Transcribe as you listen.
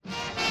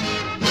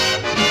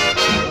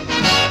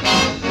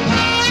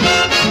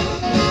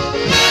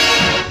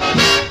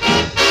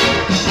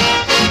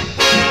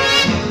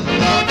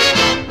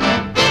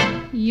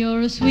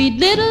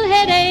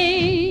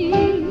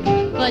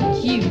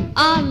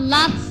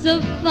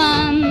lots of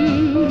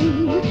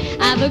fun.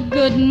 I've a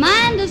good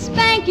mind to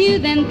spank you,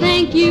 then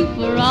thank you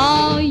for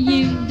all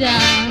you've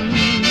done.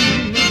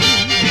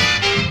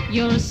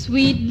 You're a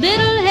sweet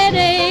little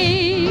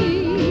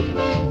headache,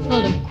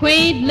 full of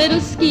quaint little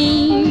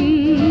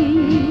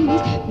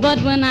schemes.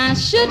 But when I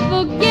should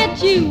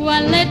forget you,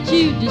 I let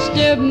you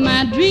disturb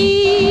my dream.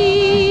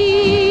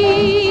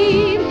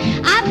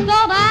 I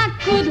thought I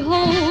could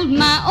hold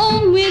my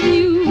own with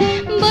you,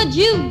 but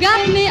you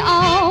got me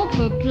all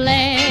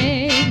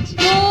perplexed.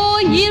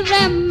 Oh, here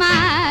am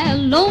I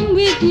alone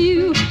with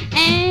you,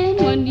 and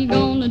what you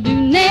gonna do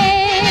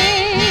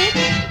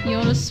next?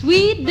 You're a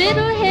sweet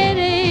little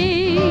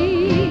headache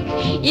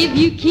if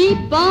you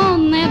keep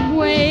on that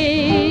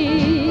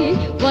way.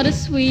 What a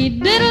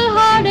sweet little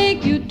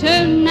heartache you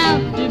turn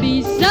out to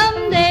be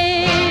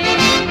someday.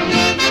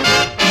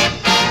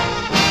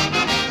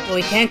 Well,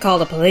 we can't call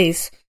the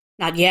police.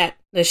 Not yet.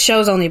 The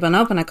show's only been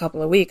open a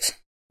couple of weeks.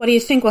 What do you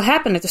think will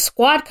happen if the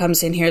squad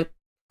comes in here? The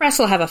press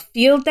will have a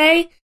field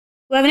day?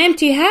 We'll have an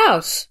empty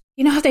house.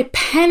 You know how they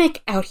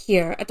panic out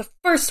here at the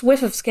first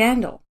whiff of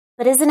scandal.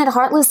 But isn't it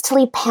heartless to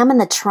leave Pam in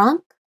the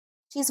trunk?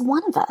 She's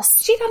one of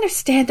us. She'd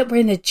understand that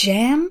we're in a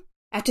jam.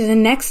 After the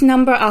next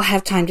number, I'll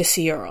have time to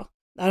see Earl.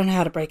 I don't know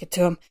how to break it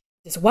to him.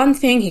 There's one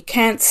thing he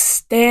can't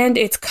stand,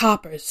 it's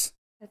coppers.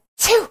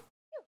 Achoo!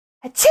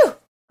 Achoo!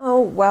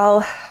 Oh,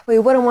 well, we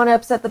wouldn't want to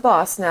upset the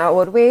boss now,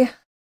 would we?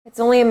 It's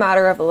only a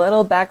matter of a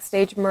little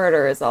backstage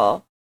murder is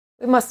all.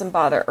 We mustn't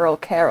bother Earl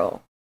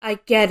Carroll. I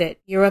get it.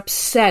 You're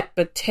upset,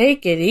 but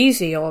take it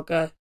easy,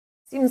 Olga.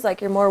 Seems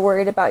like you're more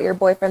worried about your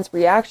boyfriend's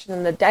reaction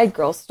than the dead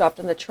girl stuffed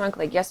in the trunk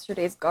like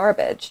yesterday's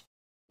garbage.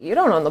 You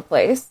don't own the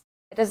place.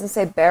 It doesn't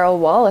say Beryl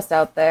Wallace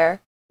out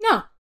there.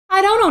 No,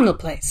 I don't own the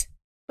place.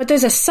 But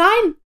there's a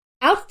sign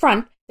out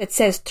front that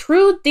says,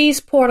 "Through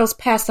these portals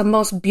pass the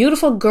most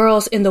beautiful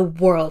girls in the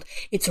world."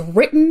 It's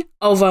written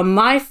over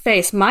my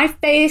face. My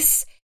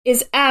face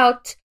is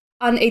out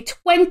on a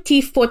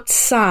 20-foot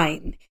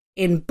sign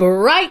in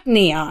bright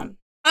neon.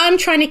 I'm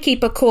trying to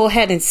keep a cool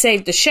head and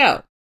save the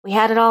show. We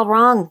had it all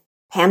wrong.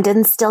 Pam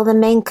didn't steal the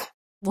mink.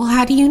 Well,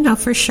 how do you know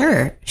for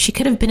sure? She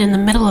could have been in the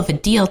middle of a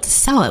deal to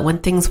sell it when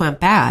things went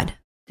bad.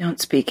 Don't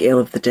speak ill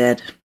of the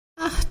dead.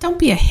 Don't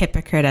be a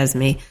hypocrite,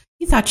 Esme.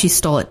 You thought she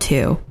stole it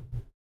too.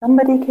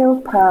 Somebody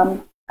killed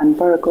Pam and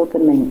burgled the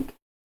mink.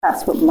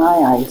 That's what my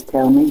eyes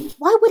tell me.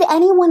 Why would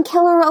anyone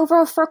kill her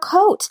over a fur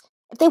coat?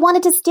 If they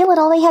wanted to steal it,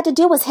 all they had to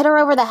do was hit her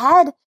over the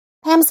head.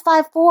 Pam's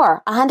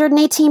 5'4",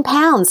 118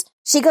 pounds.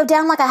 She'd go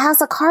down like a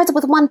house of cards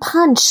with one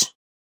punch.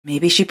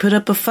 Maybe she put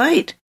up a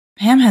fight.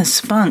 Pam has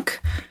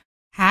spunk.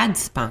 Had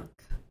spunk.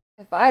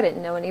 If I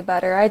didn't know any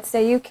better, I'd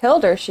say you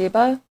killed her,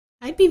 Sheba.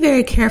 I'd be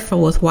very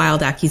careful with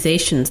wild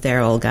accusations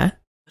there, Olga.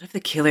 What if the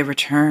killer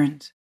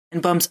returns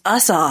and bumps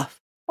us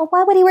off? Well,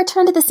 why would he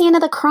return to the scene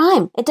of the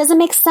crime? It doesn't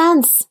make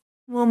sense.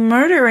 Well,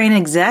 murder ain't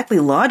exactly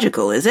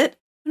logical, is it?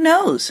 Who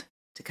knows?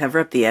 To cover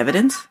up the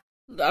evidence?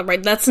 All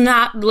right, let's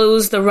not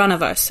lose the run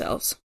of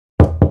ourselves.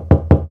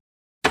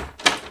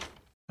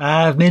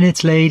 5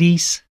 minutes,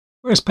 ladies.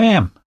 Where's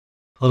Pam?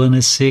 Pulling a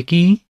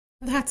sickie?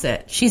 That's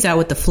it. She's out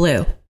with the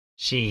flu.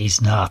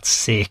 She's not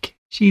sick.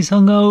 She's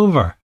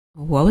hungover.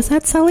 What was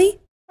that, Sully?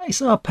 I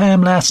saw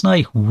Pam last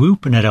night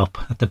whooping it up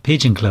at the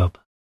Pigeon Club.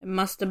 It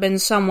must have been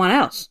someone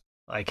else.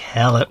 Like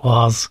hell it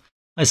was.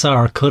 I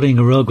saw her cutting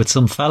a rug with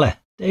some fella.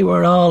 They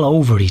were all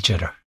over each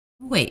other.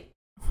 Wait,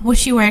 was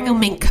she wearing a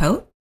mink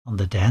coat? On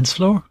the dance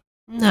floor?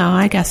 No,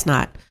 I guess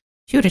not.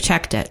 She would have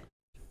checked it.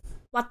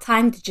 What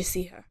time did you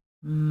see her?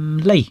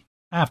 Late.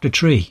 After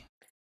 3.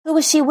 Who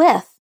was she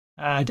with?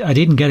 I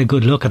didn't get a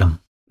good look at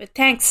him. But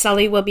thanks,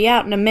 Sully. We'll be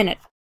out in a minute.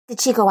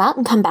 Did she go out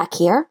and come back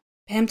here?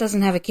 Pam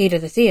doesn't have a key to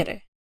the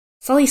theater.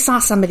 Sully saw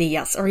somebody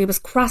else, or he was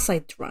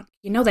cross-eyed drunk.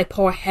 You know they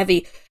pour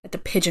heavy at the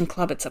Pigeon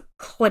Club. It's a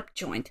clip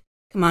joint.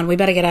 Come on, we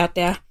better get out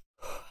there.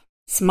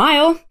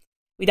 Smile.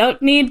 We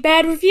don't need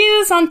bad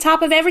reviews on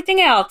top of everything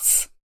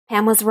else.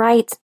 Pam was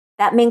right.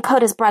 That mink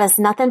coat has brought us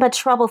nothing but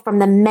trouble from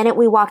the minute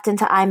we walked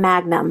into I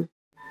Magnum.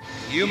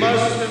 You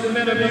must have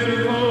been a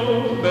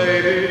beautiful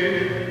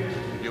baby.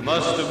 You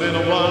must have been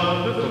a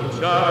wonderful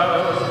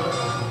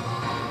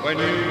child. When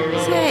you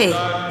were Say,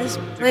 this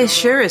place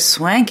sure is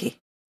swanky.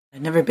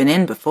 I've never been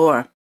in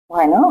before.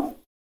 Why not?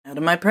 Out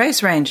of my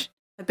price range.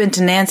 I've been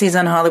to Nancy's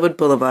on Hollywood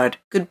Boulevard.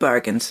 Good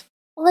bargains.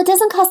 Well, it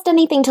doesn't cost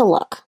anything to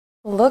look.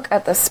 Look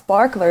at the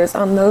sparklers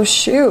on those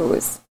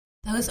shoes.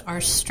 Those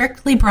are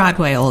strictly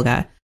Broadway,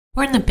 Olga.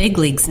 We're in the big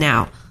leagues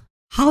now.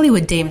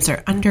 Hollywood dames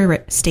are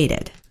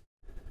understated.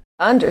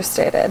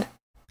 Understated?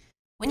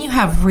 When you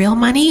have real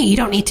money, you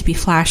don't need to be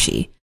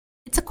flashy.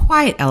 It's a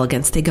quiet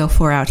elegance they go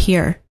for out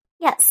here.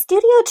 Yeah,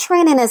 studio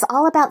training is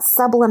all about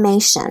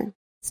sublimation.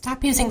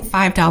 Stop using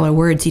 $5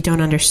 words you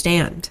don't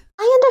understand.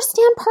 I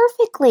understand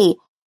perfectly.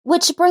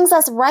 Which brings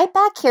us right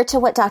back here to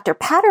what Dr.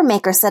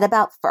 Pattermaker said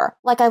about fur,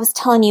 like I was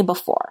telling you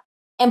before.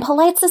 In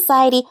polite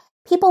society,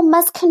 people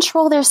must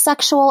control their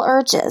sexual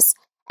urges.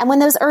 And when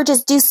those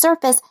urges do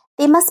surface,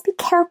 they must be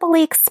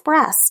carefully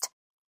expressed.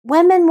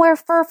 Women wear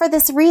fur for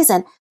this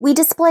reason. We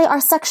display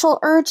our sexual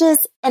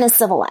urges in a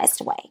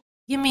civilized way.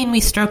 You mean we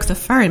stroke the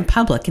fur in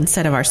public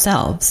instead of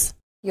ourselves?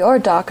 Your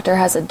doctor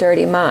has a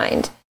dirty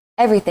mind.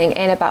 Everything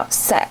ain't about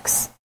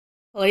sex.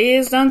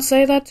 Please don't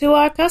say that to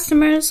our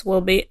customers.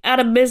 We'll be out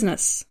of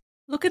business.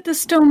 Look at the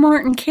Stone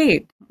Martin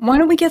cape. Why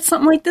don't we get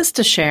something like this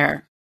to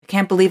share? I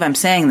can't believe I'm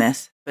saying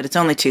this, but it's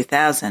only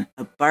 $2,000,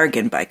 a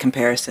bargain by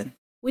comparison.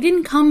 We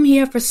didn't come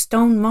here for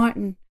Stone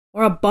Martin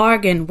or a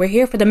bargain. We're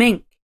here for the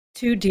mink.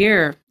 Too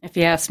dear, if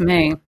you ask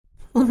me.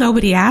 Well,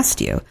 nobody asked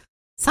you.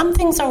 Some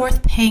things are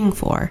worth paying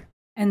for.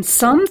 And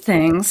some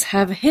things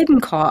have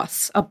hidden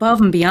costs above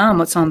and beyond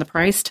what's on the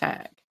price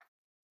tag.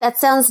 That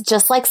sounds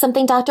just like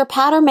something Dr.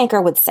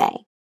 Powdermaker would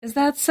say. Is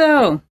that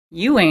so?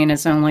 You ain't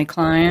his only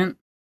client.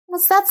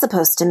 What's that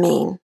supposed to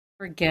mean?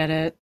 Forget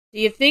it.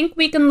 Do you think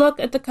we can look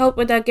at the coat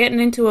without getting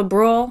into a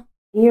brawl?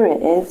 Here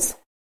it is,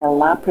 the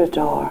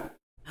Labrador.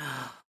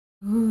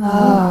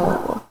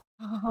 Oh.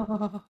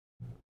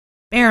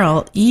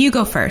 Beryl, you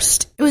go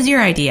first. It was your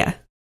idea.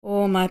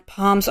 Oh, my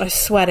palms are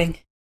sweating.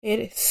 It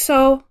is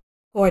so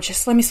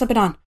gorgeous. Let me slip it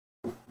on.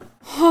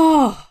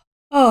 Oh,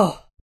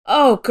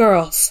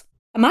 girls.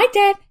 Am I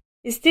dead?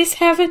 Is this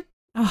heaven?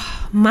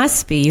 Oh,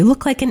 must be. You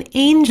look like an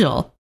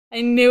angel.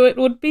 I knew it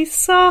would be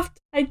soft.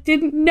 I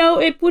didn't know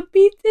it would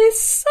be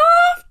this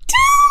soft.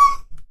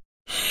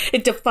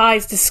 It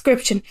defies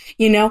description.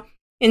 You know,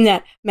 in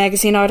that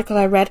magazine article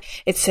I read,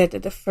 it said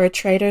that the fur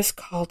traders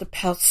called the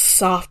pelts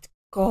soft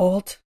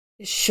gold.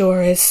 It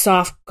sure is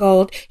soft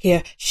gold.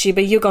 Here,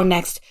 Sheba, you go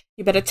next.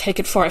 You better take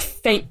it for a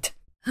faint.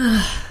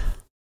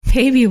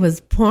 Baby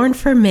was born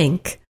for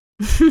mink.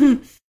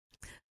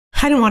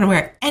 I don't want to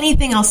wear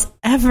anything else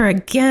ever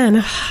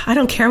again. I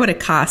don't care what it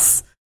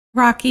costs.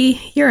 Rocky,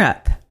 you're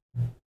up.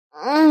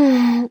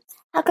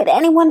 How could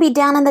anyone be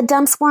down in the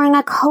dumps wearing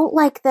a coat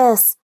like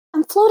this?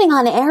 I'm floating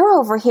on air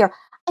over here.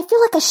 I feel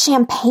like a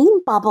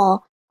champagne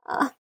bubble.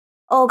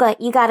 Olga,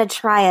 you gotta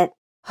try it.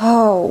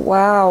 Oh,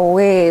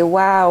 wowee.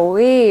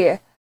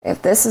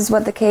 If this is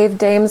what the cave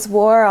dames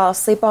wore, I'll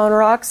sleep on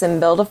rocks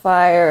and build a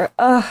fire.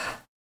 Ugh.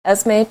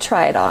 Esme,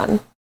 try it on.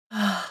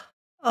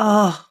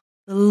 Oh,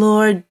 the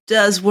Lord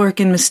does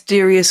work in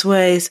mysterious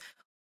ways.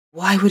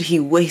 Why would he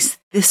waste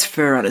this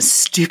fur on a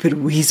stupid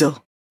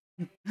weasel?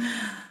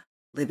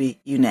 Libby,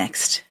 you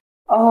next.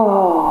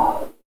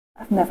 Oh,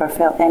 I've never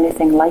felt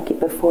anything like it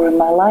before in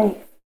my life.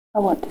 I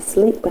want to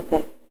sleep with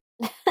it.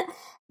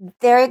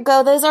 There you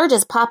go, those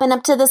urges popping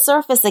up to the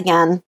surface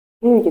again.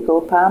 Here you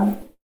go, Pam.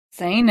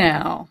 Say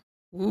now.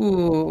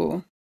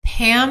 Ooh.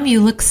 Pam,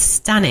 you look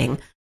stunning.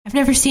 I've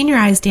never seen your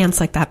eyes dance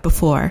like that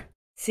before.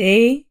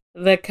 See?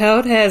 The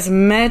coat has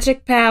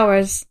magic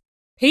powers.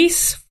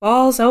 Peace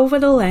falls over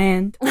the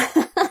land.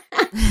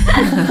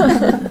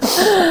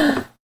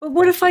 But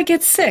what if I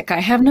get sick? I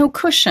have no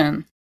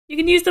cushion. You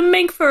can use the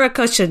mink for a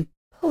cushion.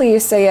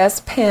 Please say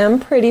yes, Pam,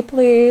 pretty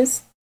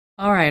please.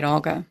 All right,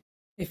 Olga.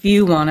 If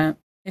you want it.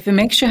 If it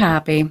makes you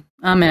happy,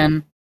 I'm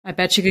in. I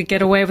bet you could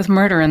get away with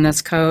murder in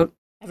this coat.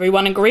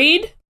 Everyone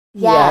agreed?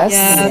 Yes.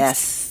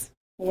 Yes.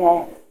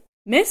 Yes.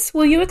 Miss,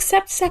 will you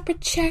accept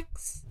separate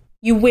checks?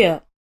 You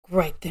will.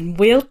 Great, then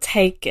we'll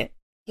take it.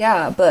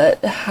 Yeah,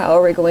 but how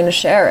are we going to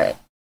share it?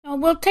 Oh,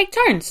 we'll take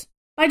turns.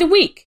 By the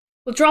week.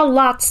 We'll draw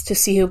lots to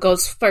see who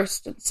goes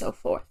first and so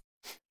forth.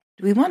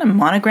 Do we want a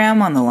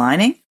monogram on the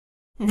lining?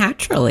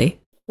 Naturally.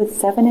 With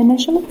 7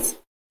 initials?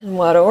 In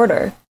what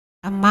order?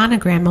 A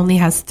monogram only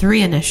has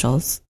 3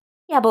 initials.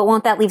 Yeah, but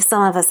won't that leave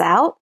some of us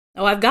out?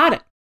 Oh, I've got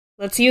it.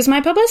 Let's use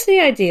my publicity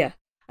idea.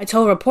 I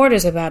told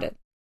reporters about it.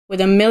 With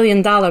 $1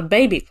 million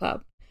baby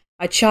club.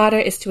 Our charter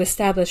is to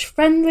establish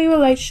friendly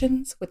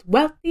relations with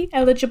wealthy,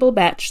 eligible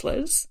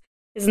bachelors.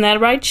 Isn't that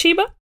right,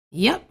 Sheba?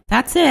 Yep,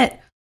 that's it.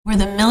 We're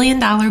the $1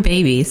 million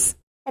babies.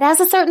 It has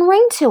a certain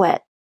ring to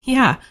it.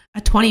 Yeah,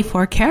 a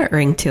 24-karat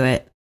ring to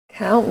it.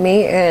 Count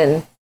me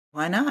in.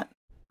 Why not?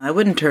 I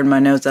wouldn't turn my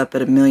nose up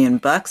at $1 million.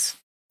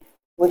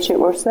 Wish it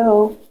were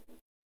so.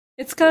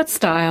 It's got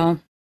style.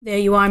 There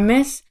you are,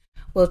 miss.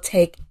 We'll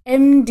take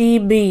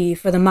MDB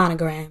for the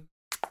monogram.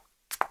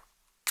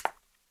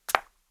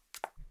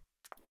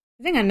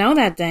 I think I know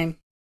that dame.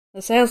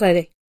 The sales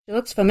lady. She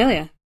looks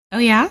familiar. Oh,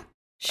 yeah?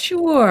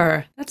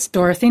 Sure, that's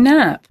Dorothy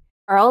Knapp.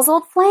 Earl's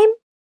old flame?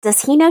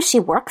 Does he know she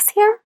works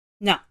here?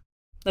 No.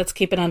 Let's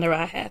keep it under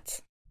our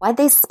hats. Why'd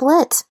they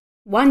split?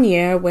 One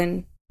year,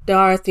 when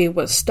Dorothy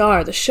was star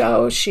of the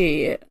show,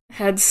 she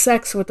had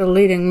sex with the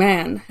leading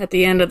man at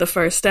the end of the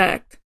first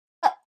act.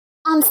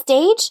 On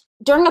stage?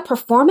 During a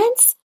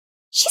performance?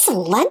 She's a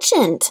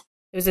legend.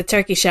 It was a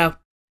turkey show.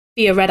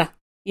 Fioretta.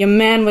 Your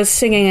man was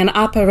singing an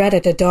operetta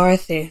to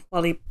Dorothy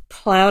while he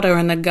plowed her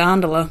in the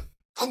gondola.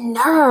 The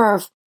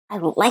nerve! I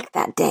like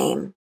that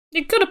dame.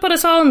 It could have put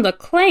us all in the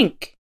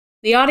clink.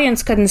 The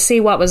audience couldn't see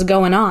what was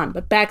going on,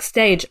 but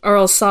backstage,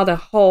 Earl saw the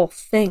whole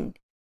thing.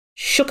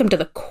 Shook him to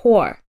the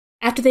core.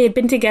 After they had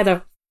been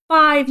together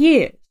 5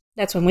 years.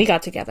 That's when we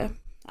got together.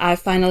 I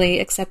finally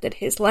accepted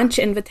his lunch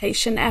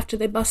invitation after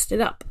they busted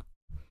up.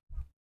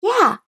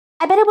 Yeah,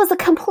 I bet it was a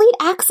complete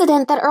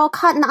accident that Earl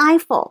caught an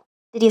eyeful.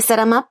 Did you set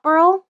him up,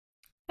 Beryl?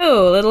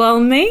 Oh, little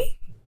old me?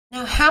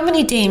 Now, how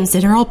many dames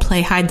did Earl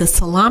play hide the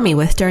salami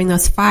with during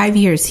those 5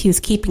 years he was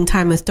keeping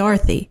time with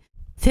Dorothy?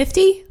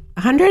 50?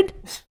 100?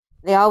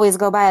 They always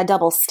go by a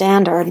double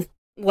standard.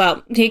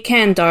 Well, he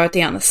canned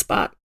Dorothy on the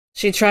spot.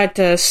 She tried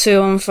to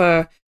sue him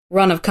for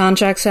run of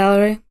contract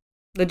salary.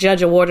 The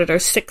judge awarded her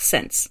 6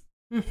 cents.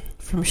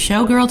 From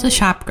showgirl to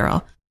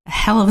shopgirl. A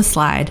hell of a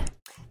slide.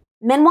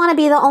 Men want to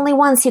be the only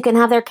ones who can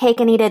have their cake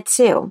and eat it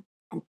too.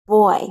 And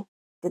boy,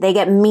 did they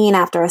get mean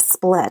after a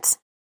split.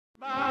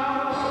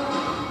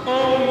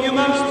 Oh, you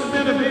must have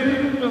been a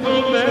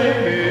beautiful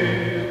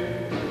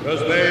baby.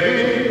 'Cause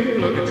baby,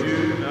 look at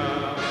you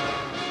now.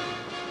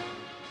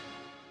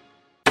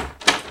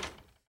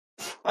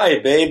 Hi,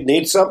 babe.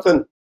 Need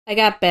something? I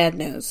got bad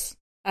news.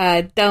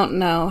 I don't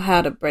know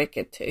how to break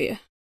it to you.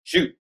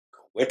 Shoot.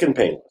 Quick and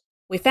painless.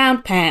 We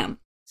found Pam.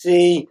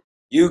 See,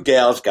 you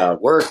gals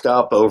got worked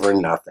up over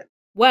nothing.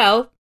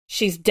 Well,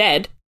 she's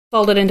dead,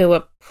 folded into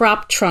a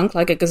prop trunk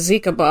like a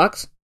gazeka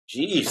box.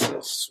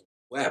 Jesus,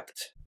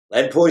 wept.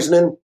 Lead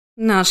poisoning?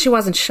 No, she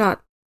wasn't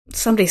shot.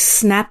 Somebody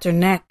snapped her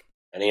neck.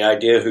 Any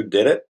idea who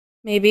did it?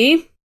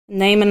 Maybe.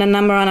 Name and a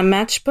number on a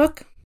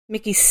matchbook?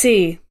 Mickey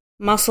C.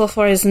 Muscle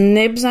for his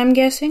nibs, I'm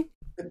guessing?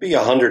 Could be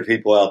 100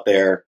 people out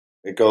there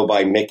that go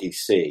by Mickey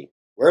C.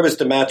 Where was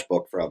the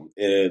matchbook from?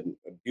 In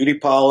a beauty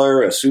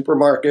parlor, a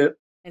supermarket?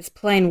 It's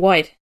plain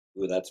white.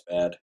 Ooh, that's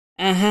bad.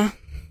 Uh-huh.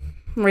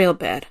 Real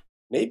bad.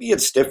 Maybe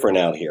it's different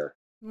out here.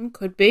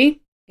 Could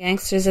be.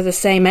 Gangsters are the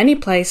same any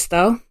place,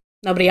 though.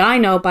 Nobody I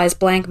know buys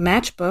blank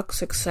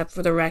matchbooks except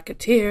for the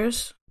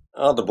racketeers.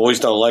 Oh, the boys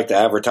don't like to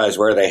advertise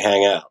where they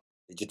hang out.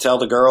 Did you tell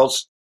the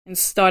girls? And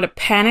start a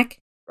panic?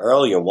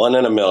 Earl, you're 1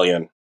 in a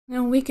million.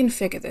 No, we can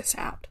figure this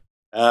out.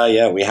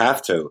 Yeah, we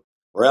have to.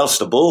 Or else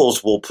the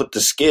bulls will put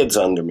the skids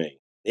under me.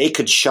 They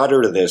could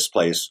shutter to this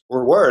place.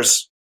 Or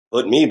worse,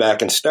 put me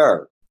back in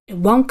stir. It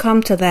won't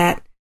come to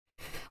that.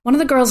 One of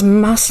the girls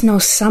must know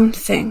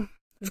something.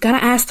 We've got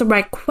to ask the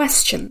right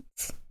questions.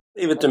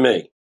 Leave it to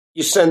me.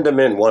 You send them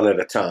in one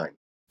at a time.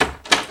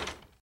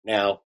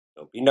 Now,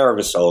 don't be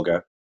nervous,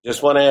 Olga.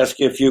 Just want to ask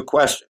you a few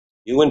questions.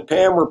 You and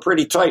Pam were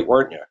pretty tight,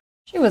 weren't you?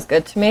 She was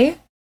good to me.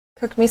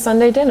 Cooked me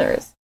Sunday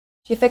dinners.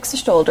 She fixed the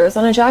shoulders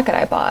on a jacket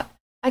I bought.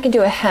 I can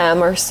do a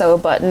hem or sew a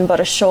button, but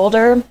a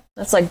shoulder?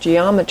 That's like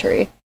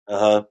geometry.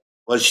 Uh-huh.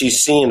 Was she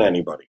seeing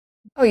anybody?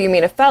 Oh, you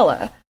mean a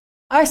fella?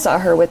 I saw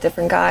her with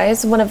different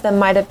guys. One of them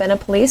might have been a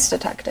police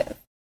detective.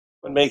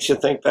 What makes you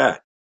think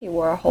that? He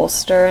wore a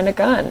holster and a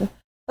gun.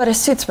 But his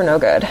suits were no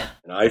good.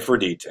 An eye for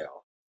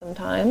detail.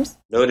 Sometimes.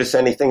 Notice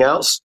anything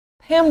else?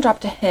 Pam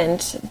dropped a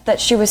hint that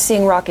she was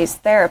seeing Rocky's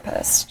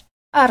therapist.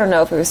 I don't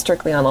know if it was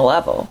strictly on the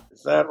level.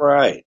 Is that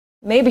right?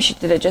 Maybe she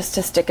did it just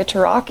to stick it to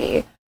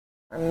Rocky.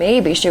 Or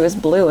maybe she was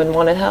blue and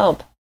wanted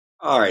help.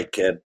 All right,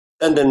 kid.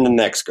 Send in the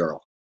next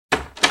girl.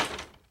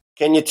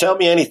 Can you tell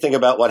me anything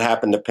about what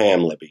happened to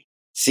Pam, Libby?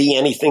 See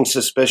anything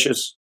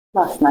suspicious?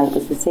 Last night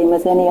was the same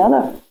as any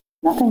other.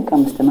 Nothing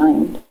comes to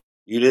mind.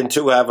 You didn't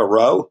two have a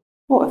row?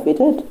 What if we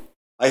did?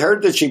 I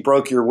heard that she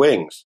broke your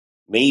wings.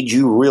 Made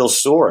you real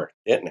sore,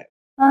 didn't it?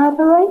 I have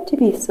a right to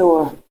be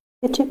sore.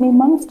 It took me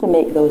months to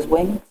make those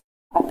wings.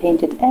 I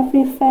painted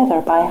every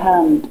feather by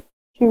hand.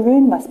 She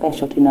ruined my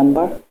specialty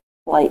number,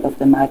 Flight of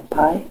the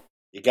Magpie.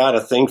 You got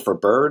a thing for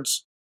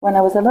birds? When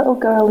I was a little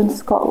girl in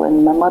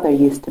Scotland, my mother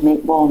used to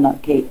make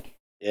walnut cake.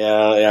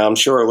 Yeah, I'm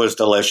sure it was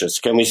delicious.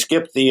 Can we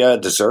skip the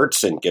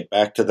desserts and get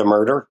back to the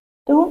murder?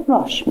 Don't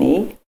rush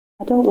me.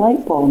 I don't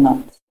like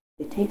walnuts.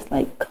 They taste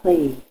like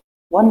clay.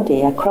 One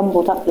day I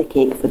crumbled up the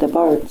cake for the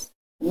birds.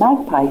 The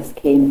magpies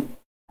came.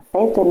 I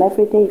fed them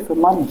every day for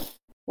months.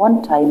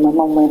 One time my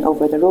mum went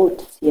over the road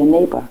to see a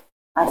neighbour.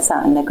 I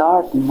sat in the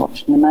garden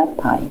watching the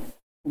magpies.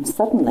 And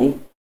suddenly,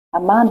 a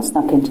man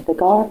snuck into the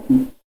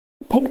garden.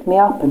 He picked me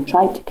up and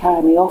tried to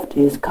carry me off to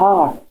his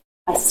car.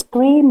 I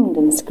screamed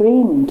and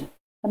screamed.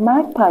 The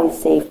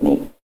magpies saved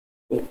me.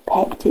 They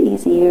pecked at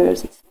his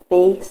ears, his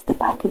face, the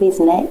back of his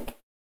neck,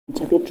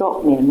 until they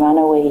dropped me and ran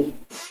away.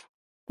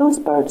 Those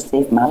birds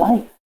saved my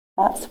life.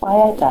 That's why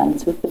I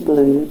dance with the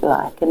blue,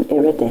 black and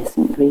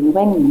iridescent green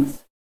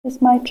wings.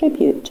 It's my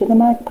tribute to the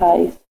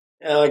magpies.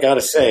 Yeah, I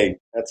gotta say,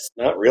 that's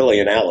not really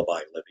an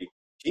alibi, Libby.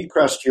 She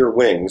crushed your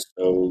wings,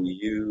 so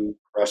you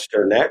crushed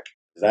her neck?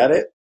 Is that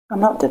it? I'm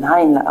not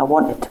denying that I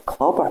wanted to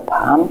clobber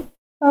Pam.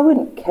 I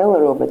wouldn't kill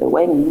her over the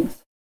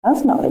wings.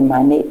 That's not in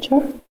my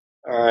nature.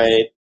 All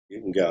right,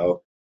 you can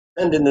go.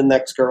 Send in the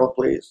next girl,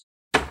 please.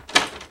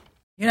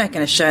 You're not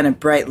going to shine a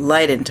bright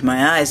light into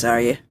my eyes,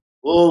 are you?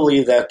 We'll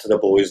leave that to the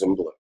boys in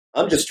blue.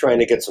 I'm just trying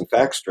to get some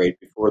facts straight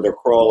before they're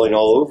crawling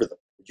all over them.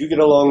 Did you get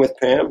along with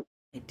Pam?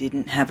 I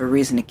didn't have a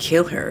reason to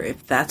kill her,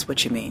 if that's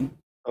what you mean.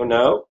 Oh,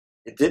 no?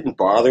 It didn't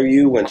bother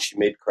you when she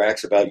made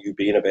cracks about you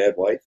being a bad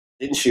wife?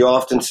 Didn't she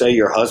often say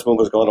your husband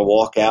was going to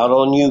walk out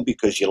on you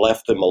because you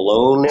left him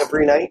alone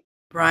every night?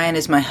 Brian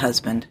is my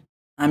husband.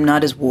 I'm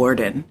not his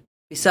warden.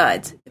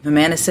 Besides, if a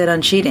man is set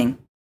on cheating,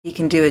 he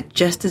can do it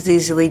just as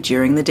easily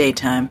during the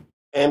daytime.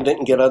 Pam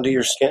didn't get under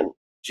your skin?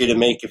 She didn't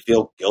make you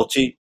feel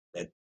guilty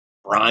that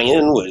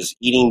Brian was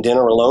eating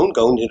dinner alone,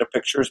 going to the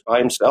pictures by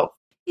himself?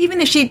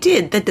 Even if she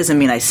did, that doesn't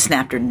mean I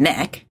snapped her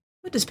neck.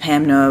 What does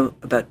Pam know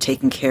about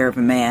taking care of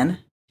a man?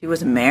 She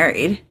wasn't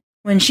married.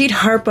 When she'd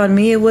harp on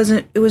me, it was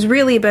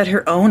really about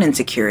her own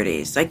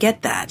insecurities. I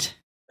get that.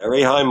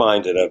 Very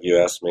high-minded of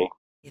you, Esme.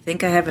 You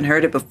think I haven't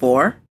heard it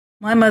before?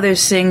 My mother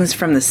sings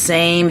from the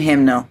same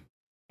hymnal.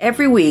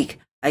 Every week,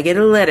 I get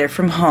a letter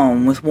from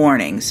home with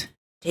warnings.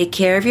 Take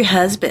care of your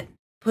husband.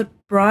 Put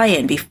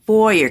Brian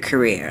before your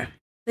career.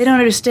 They don't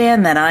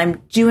understand that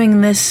I'm doing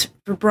this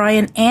for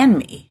Brian and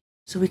me,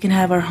 so we can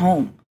have our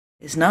home.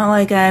 It's not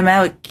like I'm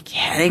out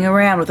catting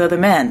around with other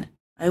men.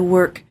 I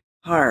work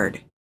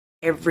hard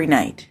every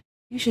night.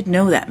 You should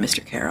know that,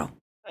 Mr. Carroll.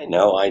 I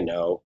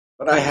know.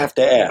 But I have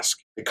to ask.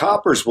 The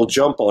coppers will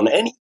jump on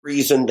any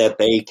reason that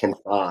they can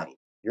find.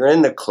 You're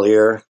in the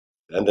clear,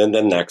 and then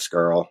the next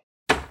girl.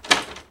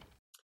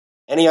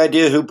 Any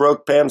idea who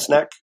broke Pam's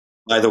neck?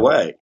 By the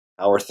way,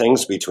 how are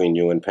things between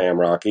you and Pam,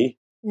 Rocky?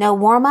 No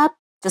warm-up?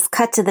 Just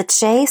cut to the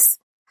chase?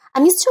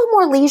 I'm used to a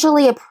more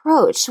leisurely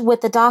approach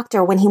with the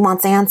doctor when he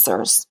wants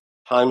answers.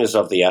 Time is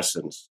of the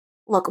essence.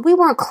 Look, we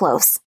weren't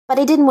close, but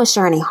I didn't wish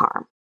her any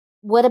harm.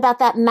 What about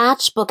that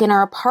matchbook in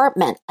her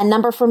apartment? A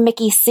number from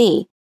Mickey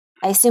C.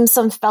 I assume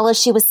some fella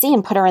she was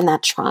seeing put her in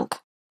that trunk.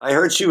 I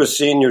heard she was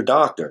seeing your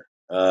doctor.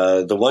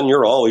 The one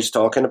you're always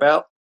talking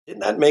about.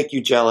 Didn't that make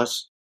you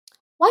jealous?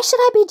 Why should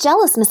I be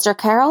jealous, Mr.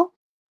 Carroll?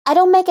 I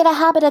don't make it a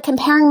habit of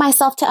comparing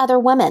myself to other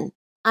women.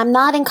 I'm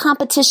not in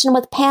competition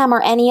with Pam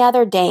or any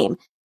other dame.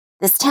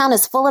 This town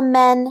is full of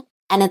men,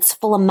 and it's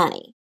full of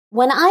money.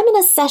 When I'm in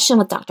a session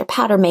with Dr.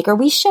 Powdermaker,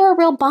 we share a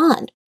real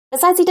bond.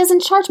 Besides, he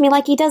doesn't charge me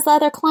like he does the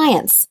other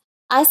clients.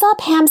 I saw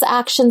Pam's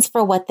actions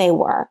for what they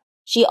were.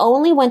 She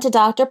only went to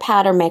Dr.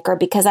 Powdermaker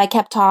because I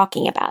kept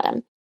talking about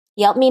him.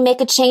 He helped me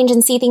make a change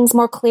and see things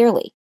more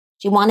clearly.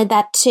 She wanted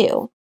that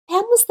too.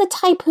 Pam was the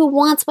type who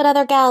wants what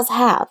other gals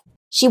have.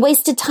 She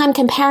wasted time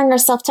comparing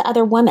herself to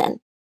other women.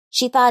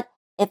 She thought,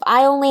 if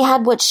I only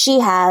had what she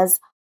has,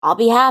 I'll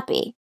be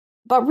happy.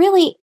 But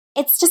really,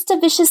 it's just a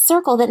vicious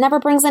circle that never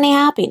brings any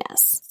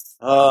happiness.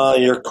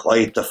 You're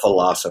quite the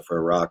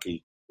philosopher,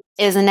 Rocky.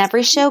 Isn't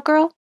every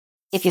showgirl?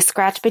 If you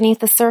scratch beneath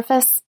the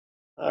surface.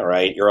 All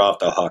right, you're off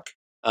the hook.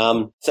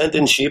 Send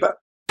in Sheba.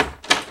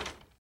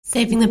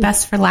 Saving the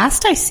best for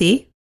last, I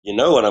see. You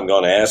know what I'm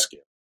going to ask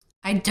you.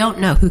 I don't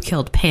know who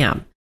killed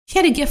Pam. She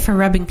had a gift for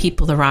rubbing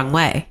people the wrong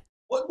way.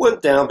 What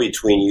went down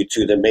between you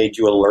two that made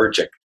you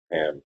allergic,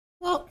 Pam?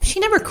 Well, she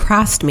never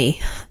crossed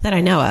me, that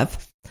I know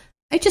of.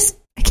 I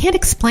can't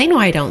explain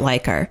why I don't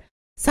like her.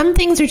 Some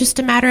things are just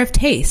a matter of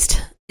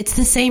taste. It's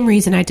the same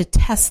reason I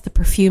detest the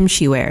perfume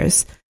she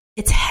wears.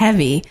 It's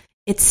heavy.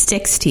 It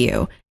sticks to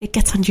you. It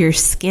gets under your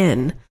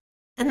skin.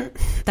 And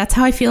that's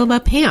how I feel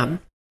about Pam.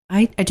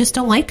 I just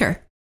don't like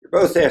her. You're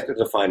both after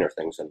the finer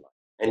things in life.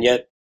 And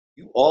yet,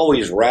 you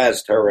always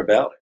razzed her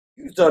about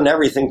it. You've done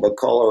everything but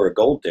call her a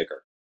gold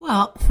digger.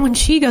 Well, when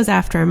she goes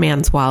after a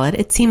man's wallet,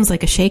 it seems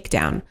like a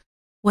shakedown.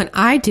 When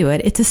I do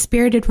it, it's a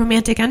spirited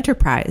romantic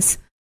enterprise.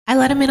 I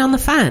let him in on the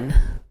fun.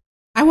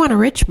 I want a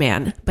rich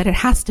man, but it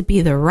has to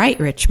be the right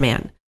rich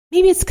man.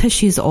 Maybe it's because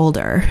she's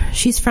older.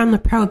 She's from the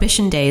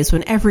Prohibition days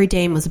when every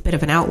dame was a bit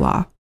of an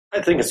outlaw.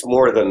 I think it's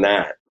more than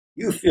that.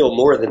 You feel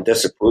more than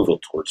disapproval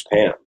towards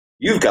Pam.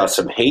 You've got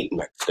some hate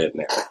mixed in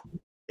there.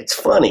 It's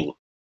funny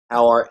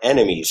how our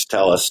enemies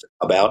tell us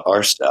about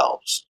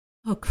ourselves.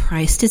 Oh,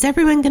 Christ. Is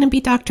everyone going to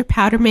be Dr.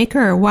 Powdermaker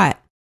or what?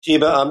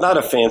 Sheba, I'm not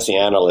a fancy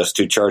analyst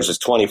who charges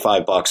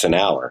 $25 an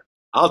hour.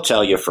 I'll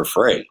tell you for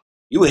free.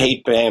 You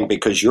hate Pam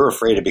because you're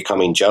afraid of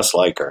becoming just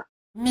like her.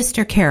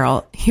 Mr.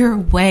 Carroll, you're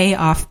way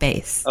off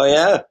base. Oh,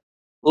 yeah?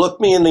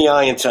 Look me in the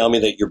eye and tell me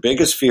that your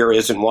biggest fear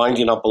isn't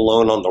winding up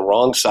alone on the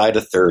wrong side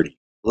of 30,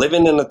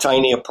 living in a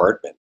tiny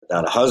apartment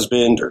without a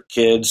husband or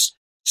kids,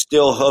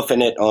 still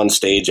hoofing it on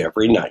stage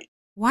every night.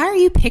 Why are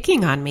you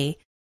picking on me?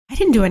 I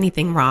didn't do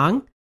anything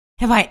wrong.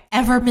 Have I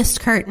ever missed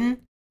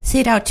curtain?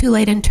 Stayed out too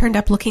late and turned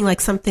up looking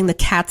like something the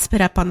cat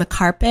spit up on the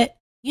carpet?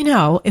 You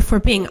know, if we're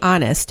being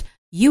honest,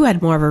 you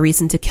had more of a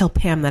reason to kill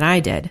Pam than I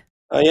did.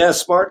 Oh, yeah,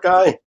 smart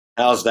guy?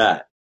 How's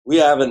that? We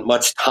haven't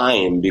much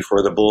time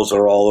before the bulls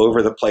are all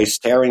over the place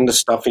tearing the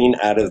stuffing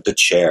out of the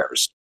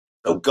chairs.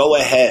 So go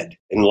ahead,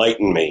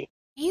 enlighten me.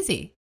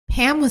 Easy.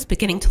 Pam was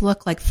beginning to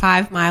look like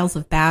 5 miles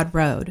of bad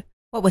road.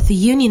 What with the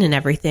union and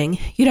everything,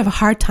 you'd have a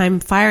hard time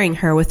firing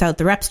her without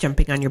the reps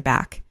jumping on your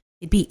back.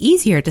 It'd be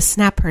easier to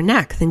snap her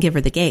neck than give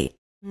her the gate.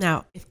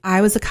 Now, if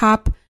I was a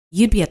cop,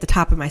 you'd be at the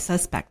top of my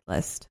suspect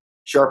list.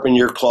 Sharpen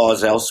your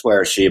claws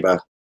elsewhere, Sheba.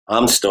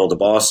 I'm still the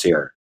boss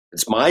here.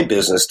 It's my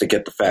business to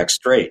get the facts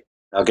straight.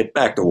 Now get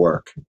back to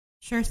work.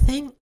 Sure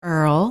thing,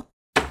 Earl.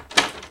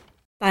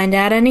 Find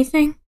out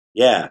anything?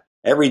 Yeah,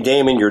 every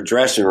dame in your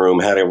dressing room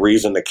had a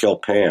reason to kill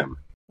Pam.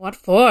 What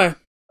for?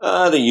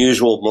 The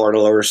usual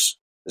mortalers.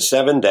 The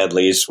 7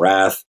 deadlies,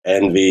 wrath,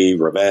 envy,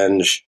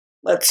 revenge.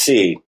 Let's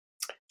see.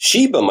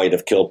 Sheba might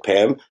have killed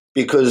Pam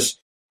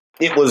because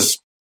it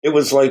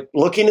was like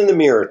looking in the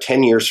mirror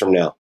 10 years from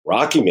now.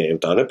 Rocky may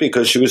have done it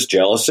because she was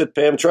jealous that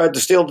Pam tried to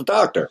steal the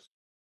doctor.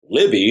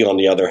 Libby, on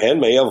the other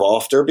hand, may have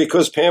offed her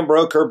because Pam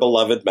broke her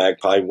beloved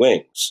magpie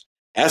wings.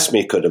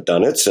 Esme could have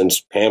done it since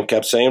Pam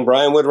kept saying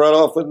Brian would run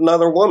off with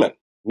another woman.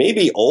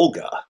 Maybe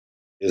Olga.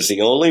 is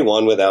the only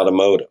one without a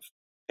motive.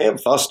 Pam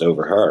fussed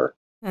over her.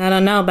 I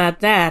don't know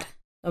about that.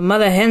 The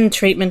mother hen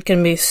treatment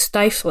can be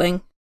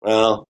stifling.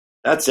 Well,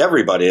 that's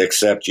everybody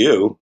except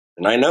you,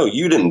 and I know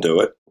you didn't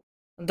do it.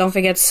 Don't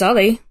forget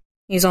Sully.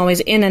 He's always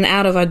in and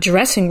out of our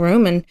dressing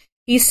room, and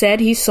he said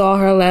he saw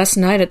her last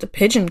night at the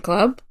Pigeon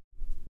Club.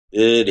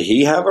 Did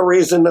he have a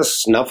reason to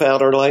snuff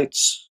out her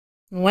lights?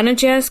 Why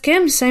don't you ask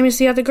him, same as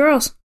the other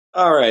girls?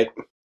 All right.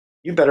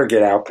 You better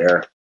get out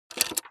there.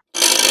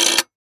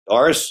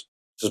 Doris,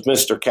 this is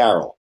Mr.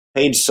 Carroll.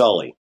 Page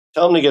Sully.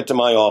 Tell him to get to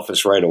my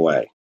office right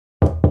away.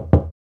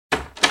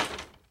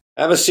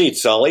 Have a seat,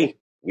 Sully.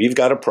 We've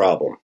got a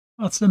problem.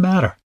 What's the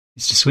matter?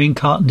 Is the swing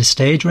caught in the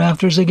stage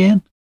rafters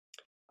again?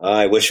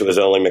 I wish it was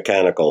only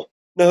mechanical.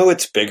 No,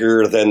 it's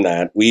bigger than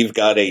that. We've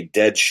got a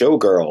dead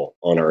showgirl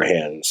on our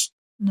hands.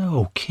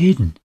 No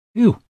kidding.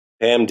 Who?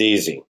 Pam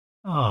Deasy.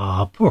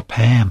 Ah, poor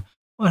Pam.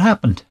 What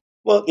happened?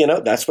 Well,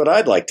 that's what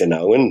I'd like to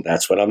know, and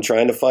that's what I'm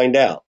trying to find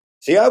out.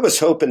 See, I was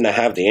hoping to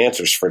have the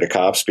answers for the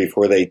cops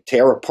before they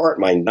tear apart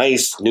my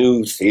nice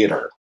new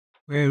theater.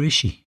 Where is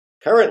she?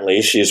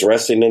 Currently, she's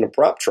resting in a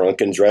prop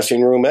trunk in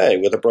dressing room A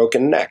with a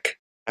broken neck.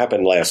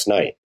 Happened last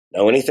night.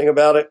 Know anything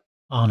about it?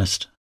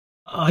 Honest.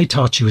 I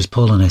thought she was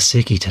pulling a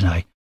sickie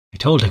tonight. I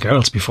told the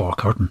girls before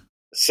curtain.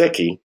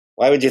 Sickie?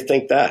 Why would you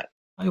think that?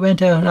 I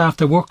went out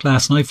after work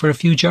last night for a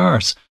few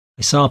jars.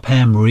 I saw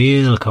Pam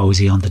real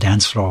cosy on the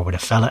dance floor with a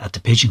fella at the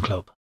Pigeon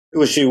Club. Who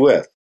was she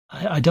with?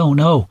 I don't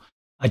know.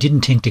 I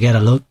didn't think to get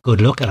a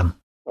good look at him.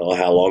 Well,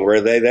 how long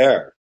were they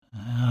there?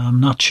 I'm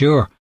not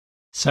sure.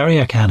 Sorry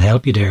I can't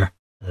help you there.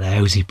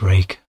 Lousy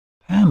break.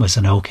 Pam was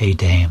an okay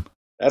dame.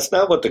 That's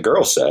not what the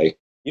girls say.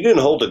 You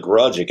didn't hold a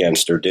grudge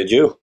against her, did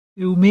you?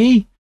 Who,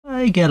 me?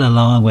 I get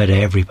along with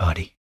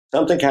everybody.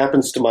 Something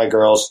happens to my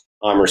girls,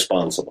 I'm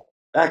responsible.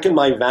 Back in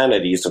my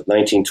Vanities of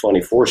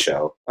 1924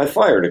 show, I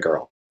fired a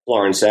girl,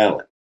 Florence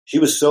Allen. She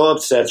was so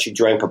upset she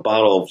drank a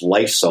bottle of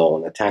Lysol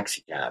in a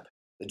taxicab.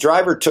 The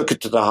driver took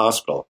it to the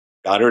hospital.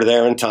 Got her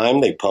there in time,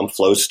 they pumped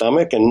Flo's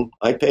stomach, and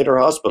I paid her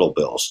hospital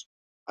bills.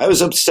 I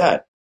was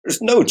upset.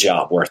 There's no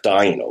job worth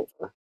dying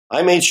over.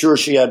 I made sure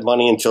she had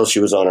money until she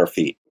was on her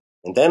feet.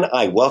 And then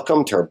I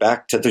welcomed her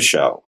back to the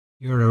show.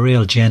 You're a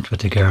real gent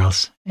with the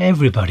girls.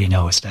 Everybody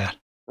knows that.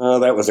 Oh,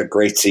 that was a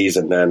great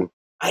season then.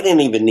 I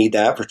didn't even need to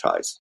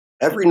advertise.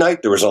 Every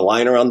night there was a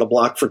line around the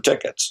block for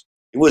tickets.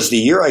 It was the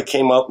year I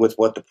came up with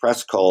what the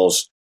press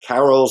calls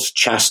Carroll's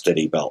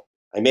chastity belt.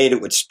 I made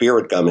it with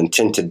spirit gum and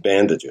tinted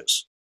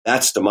bandages.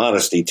 That's the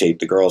modesty tape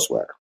the girls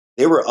wear.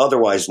 They were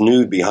otherwise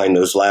nude behind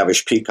those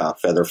lavish peacock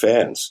feather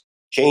fans.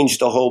 Changed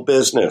the whole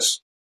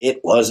business. It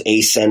was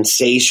a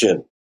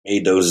sensation.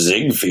 Made those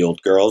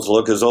Ziegfeld girls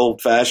look as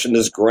old-fashioned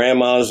as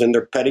grandmas in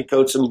their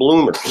petticoats and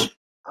bloomers.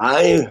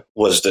 I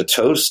was the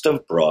toast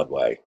of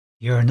Broadway.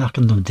 You're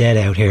knocking them dead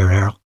out here,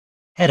 Earl.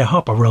 Hedda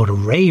Hopper wrote a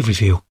rave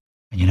review,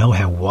 and you know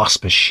how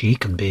waspish she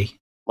can be.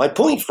 My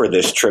point for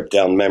this trip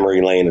down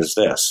memory lane is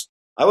this.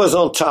 I was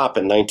on top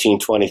in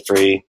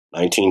 1923,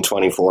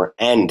 1924,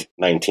 and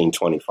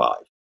 1925.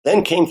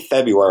 Then came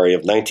February of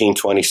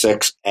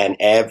 1926, and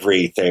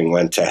everything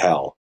went to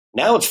hell.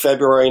 Now it's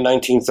February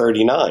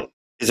 1939.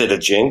 Is it a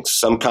jinx,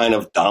 some kind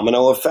of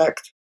domino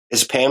effect?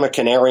 Is Pam a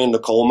canary in the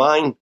coal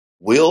mine?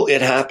 Will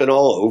it happen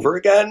all over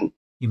again?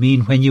 You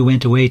mean when you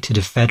went away to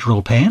the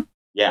federal pen?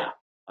 Yeah,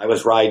 I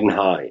was riding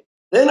high.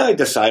 Then I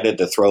decided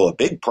to throw a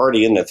big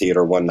party in the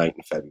theater one night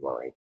in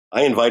February.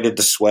 I invited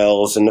the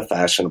swells and the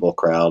fashionable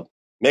crowd,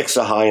 mix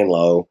of high and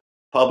low,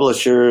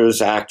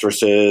 publishers,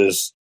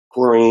 actresses,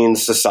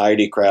 Queen's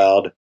society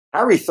crowd.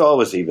 Harry Thaw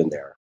was even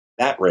there,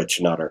 that rich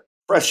nutter,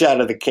 fresh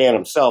out of the can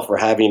himself for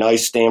having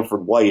iced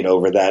Stanford White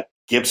over that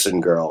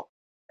Gibson girl,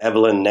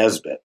 Evelyn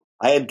Nesbit.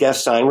 I had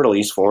guest sign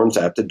release forms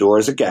at the door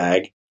as a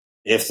gag.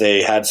 If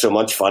they had so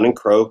much fun and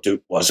croaked,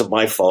 it wasn't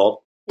my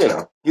fault.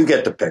 You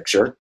get the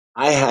picture.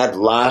 I had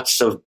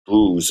lots of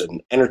booze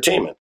and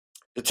entertainment.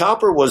 The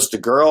topper was the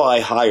girl I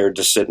hired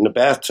to sit in a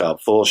bathtub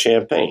full of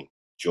champagne,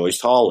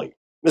 Joyce Hawley.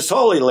 Miss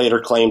Hawley later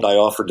claimed I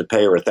offered to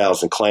pay her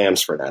 1,000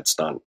 clams for that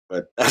stunt,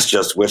 but that's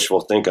just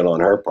wishful thinking on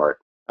her part.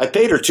 I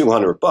paid her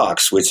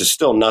 $200, which is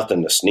still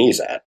nothing to sneeze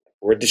at.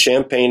 Poured the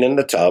champagne in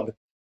the tub.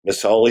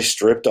 Miss Hawley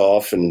stripped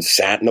off and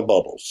sat in the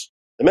bubbles.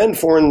 The men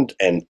formed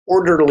an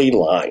orderly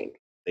line.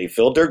 They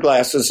filled their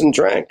glasses and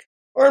drank.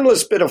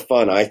 Harmless bit of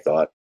fun, I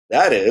thought.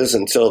 That is,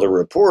 until the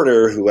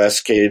reporter who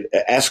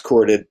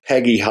escorted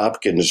Peggy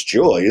Hopkins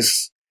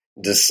Joyce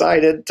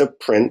decided to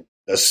print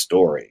the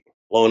story.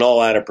 Blown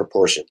all out of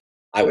proportion.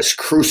 I was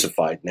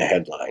crucified in the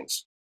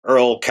headlines.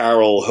 Earl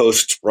Carroll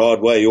hosts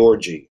Broadway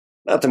orgy.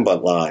 Nothing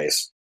but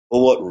lies. But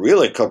what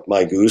really cooked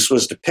my goose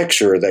was the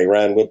picture they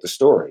ran with the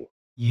story.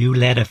 You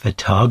let a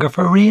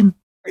photographer in?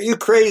 Are you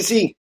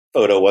crazy?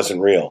 Photo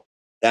wasn't real.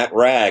 That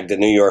rag, the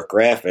New York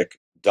Graphic,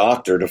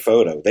 doctored a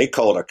photo. They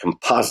called it a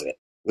composite. It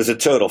was a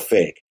total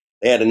fake.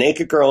 They had a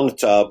naked girl in the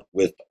tub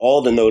with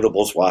all the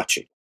notables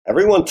watching.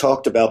 Everyone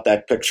talked about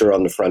that picture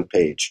on the front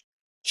page.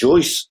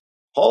 Joyce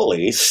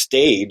Hawley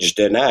staged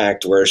an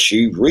act where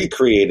she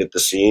recreated the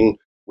scene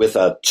with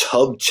a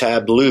tub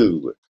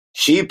tableau.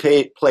 She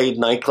played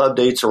nightclub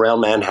dates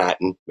around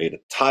Manhattan, made a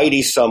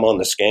tidy sum on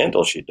the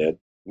scandal she did.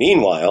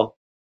 Meanwhile,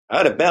 I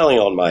had a belly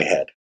on my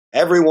head.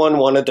 Everyone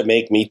wanted to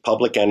make me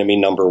public enemy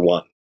number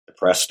one. The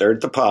press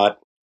stirred the pot.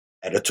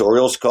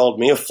 Editorials called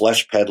me a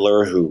flesh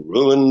peddler who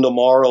ruined the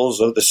morals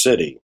of the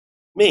city.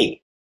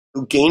 Me,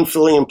 who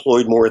gainfully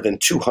employed more than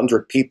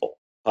 200 people.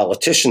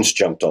 Politicians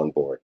jumped on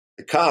board.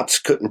 The cops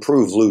couldn't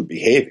prove lewd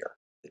behavior.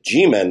 The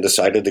G-men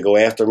decided to go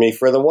after me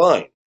for the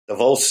wine. The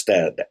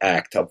Volstead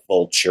Act of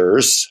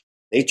vultures.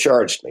 They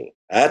charged me.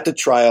 At the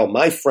trial,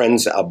 my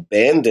friends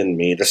abandoned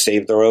me to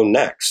save their own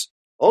necks.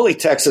 Only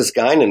Texas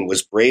Guinan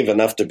was brave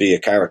enough to be a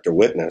character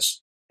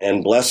witness.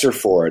 And bless her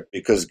for it,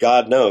 because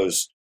God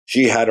knows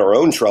she had her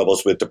own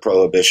troubles with the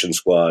Prohibition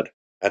Squad.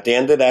 At the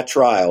end of that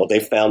trial, they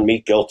found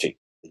me guilty.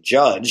 The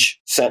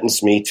judge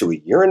sentenced me to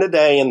 1 year and a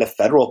day in the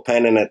federal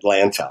pen in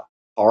Atlanta.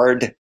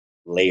 Hard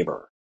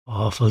labor.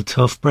 Awful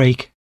tough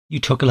break. You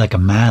took it like a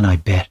man, I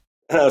bet.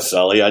 Oh,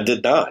 Sully, I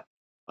did not.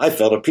 I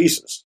fell to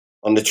pieces.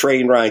 On the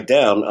train ride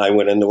down, I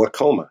went into a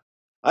coma.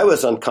 I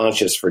was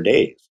unconscious for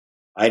days.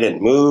 I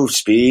didn't move,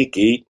 speak,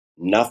 eat,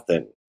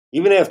 nothing.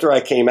 Even after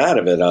I came out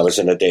of it, I was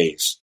in a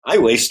daze. I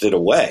wasted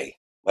away.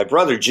 My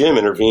brother Jim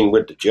intervened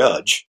with the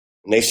judge,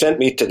 and they sent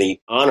me to the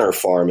honor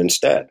farm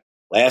instead.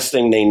 Last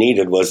thing they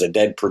needed was a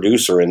dead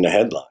producer in the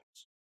headlines.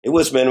 It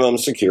was minimum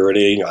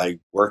security. I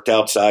worked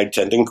outside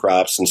tending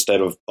crops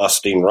instead of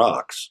busting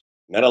rocks.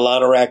 Met a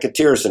lot of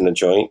racketeers in the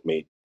joint,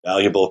 made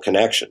valuable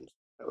connections.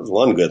 That was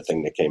one good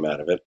thing that came out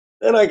of it.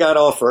 Then I got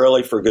off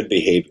early for good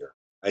behavior.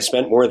 I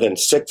spent more than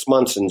 6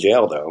 months in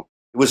jail, though.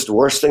 It was the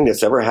worst thing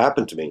that's ever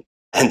happened to me.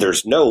 And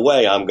there's no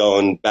way I'm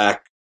going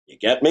back. You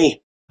get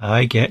me?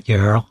 I get you,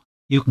 Earl.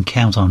 You can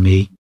count on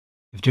me.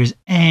 If there's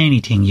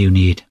anything you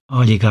need,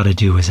 all you gotta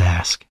do is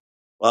ask.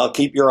 Well,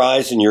 keep your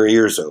eyes and your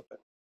ears open.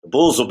 The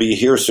bulls will be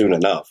here soon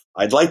enough.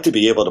 I'd like to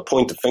be able to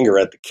point the finger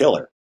at the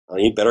killer. Well,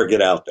 you better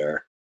get out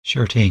there.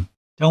 Sure thing.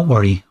 Don't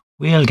worry.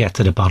 We'll get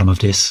to the bottom of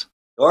this.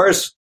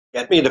 Doris,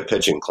 get me the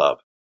pitching club.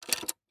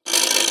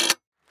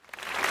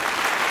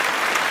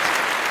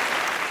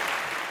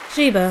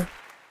 Sheba,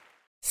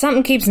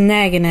 something keeps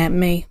nagging at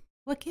me.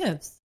 What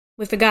gives?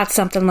 We forgot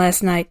something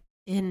last night.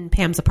 In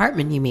Pam's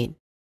apartment, you mean?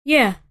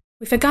 Yeah,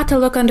 we forgot to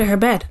look under her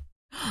bed.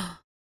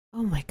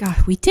 Oh my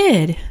god, we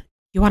did.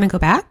 You want to go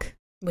back?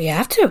 We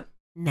have to.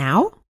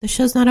 Now? The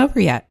show's not over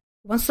yet.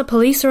 Once the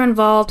police are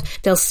involved,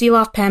 they'll seal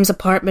off Pam's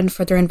apartment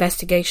for their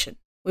investigation.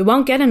 We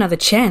won't get another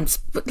chance,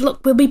 but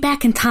look, we'll be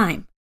back in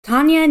time.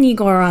 Tanya and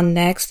Igor are on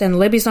next, and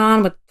Libby's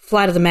on with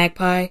Flight of the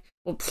Magpie.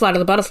 Well, Flight of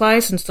the Butterfly,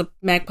 since the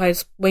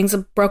magpie's wings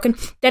are broken.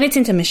 Then it's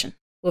intermission.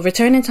 We'll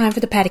return in time for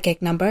the patty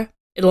cake number.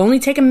 It'll only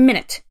take a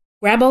minute.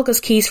 Grab Olga's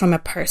keys from her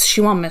purse.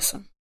 She won't miss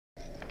them.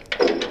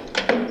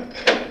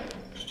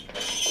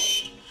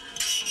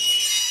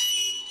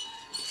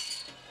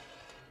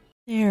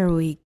 There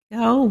we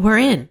go. We're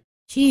in.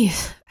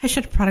 Jeez, I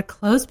should have brought a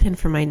clothespin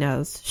for my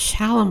nose.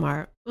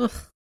 Shalimar. Ugh.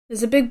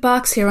 There's a big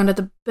box here under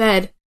the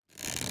bed.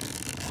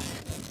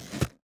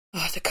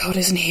 Oh, the coat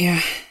isn't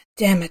here.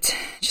 Damn it.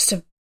 Just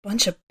a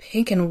bunch of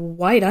pink and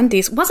white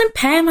undies. Wasn't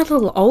Pam a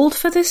little old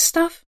for this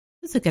stuff?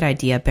 That's a good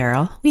idea,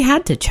 Beryl. We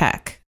had to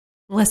check.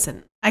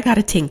 Listen, I got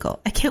a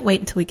tinkle. I can't wait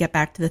until we get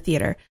back to the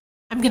theater.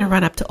 I'm going to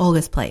run up to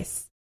Olga's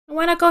place.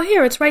 Why not go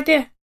here? It's right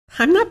there.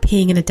 I'm not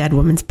peeing in a dead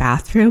woman's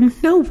bathroom.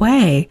 No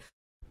way.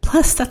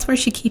 Plus, that's where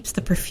she keeps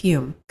the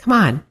perfume. Come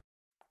on.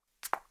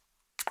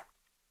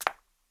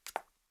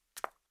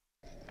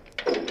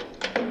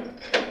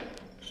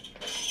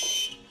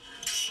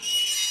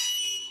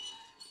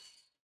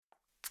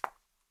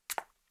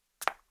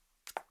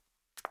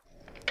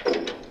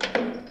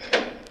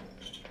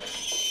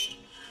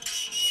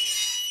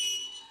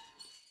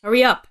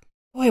 Hurry up.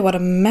 Boy, what a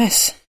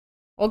mess.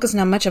 Olga's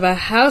not much of a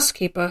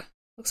housekeeper.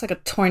 Looks like a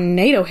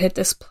tornado hit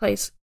this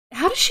place.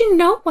 How does she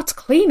know what's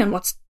clean and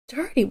what's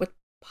dirty with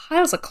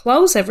piles of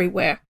clothes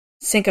everywhere?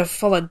 Sink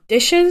full of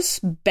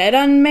dishes, bed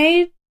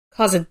unmade,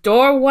 closet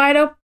door wide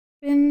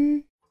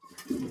open.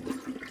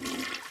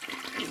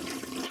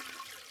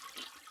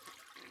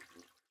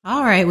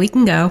 All right, we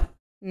can go.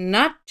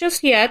 Not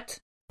just yet.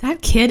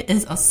 That kid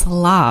is a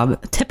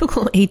slob.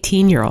 Typical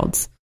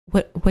 18-year-olds.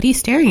 What are you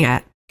staring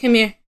at? Come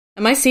here.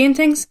 Am I seeing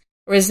things?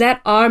 Or is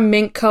that our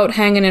mink coat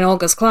hanging in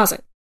Olga's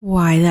closet?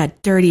 Why,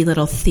 that dirty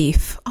little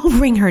thief. I'll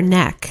wring her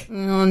neck.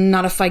 Oh,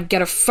 not if I get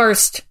her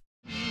first.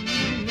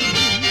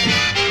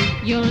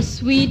 You're a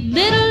sweet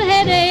little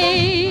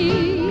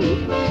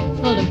headache,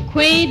 full of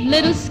quaint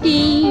little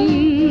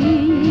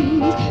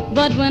schemes.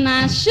 But when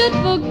I should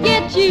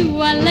forget you,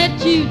 I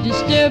let you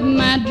disturb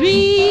my dream.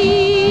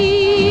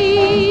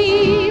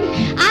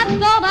 I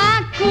thought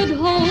I could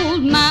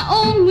hold my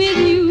own with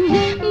you,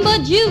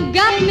 but you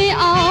got me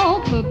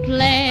all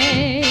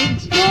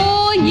perplexed.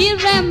 Oh, here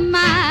am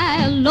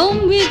I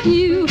alone with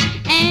you,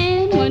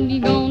 and what you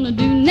gonna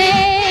do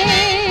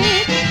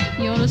next?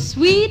 You're a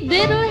sweet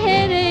little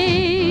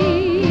headache,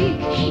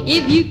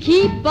 if you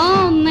keep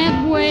on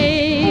that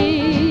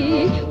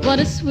way. What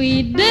a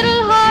sweet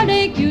little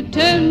heartache you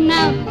turn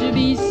out to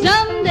be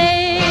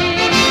someday.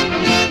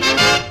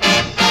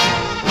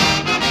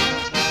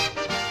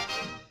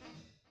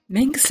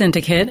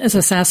 Syndicate is a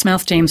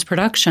Sassmouth James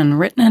production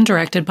written and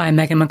directed by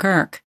Megan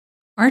McGurk.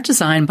 Art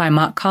design by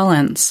Mott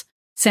Collins.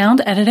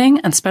 Sound editing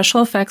and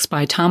special effects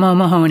by Tom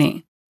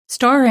O'Mahony.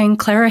 Starring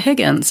Clara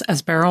Higgins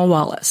as Beryl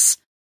Wallace.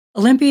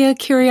 Olympia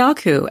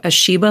Kiriakou as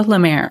Sheba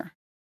LeMaire.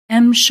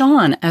 M.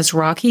 Shawn as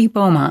Rocky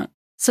Beaumont.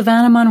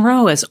 Savannah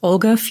Monroe as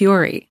Olga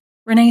Fury.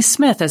 Renee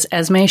Smith as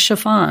Esme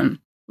Chiffon.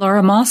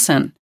 Laura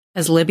Mawson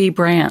as Libby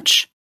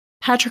Branch.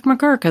 Patrick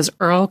McGurk as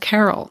Earl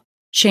Carroll.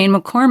 Shane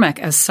McCormack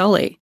as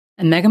Sully.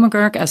 And Megan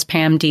McGurk as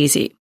Pam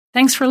Deasy.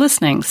 Thanks for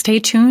listening. Stay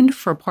tuned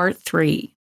for part 3.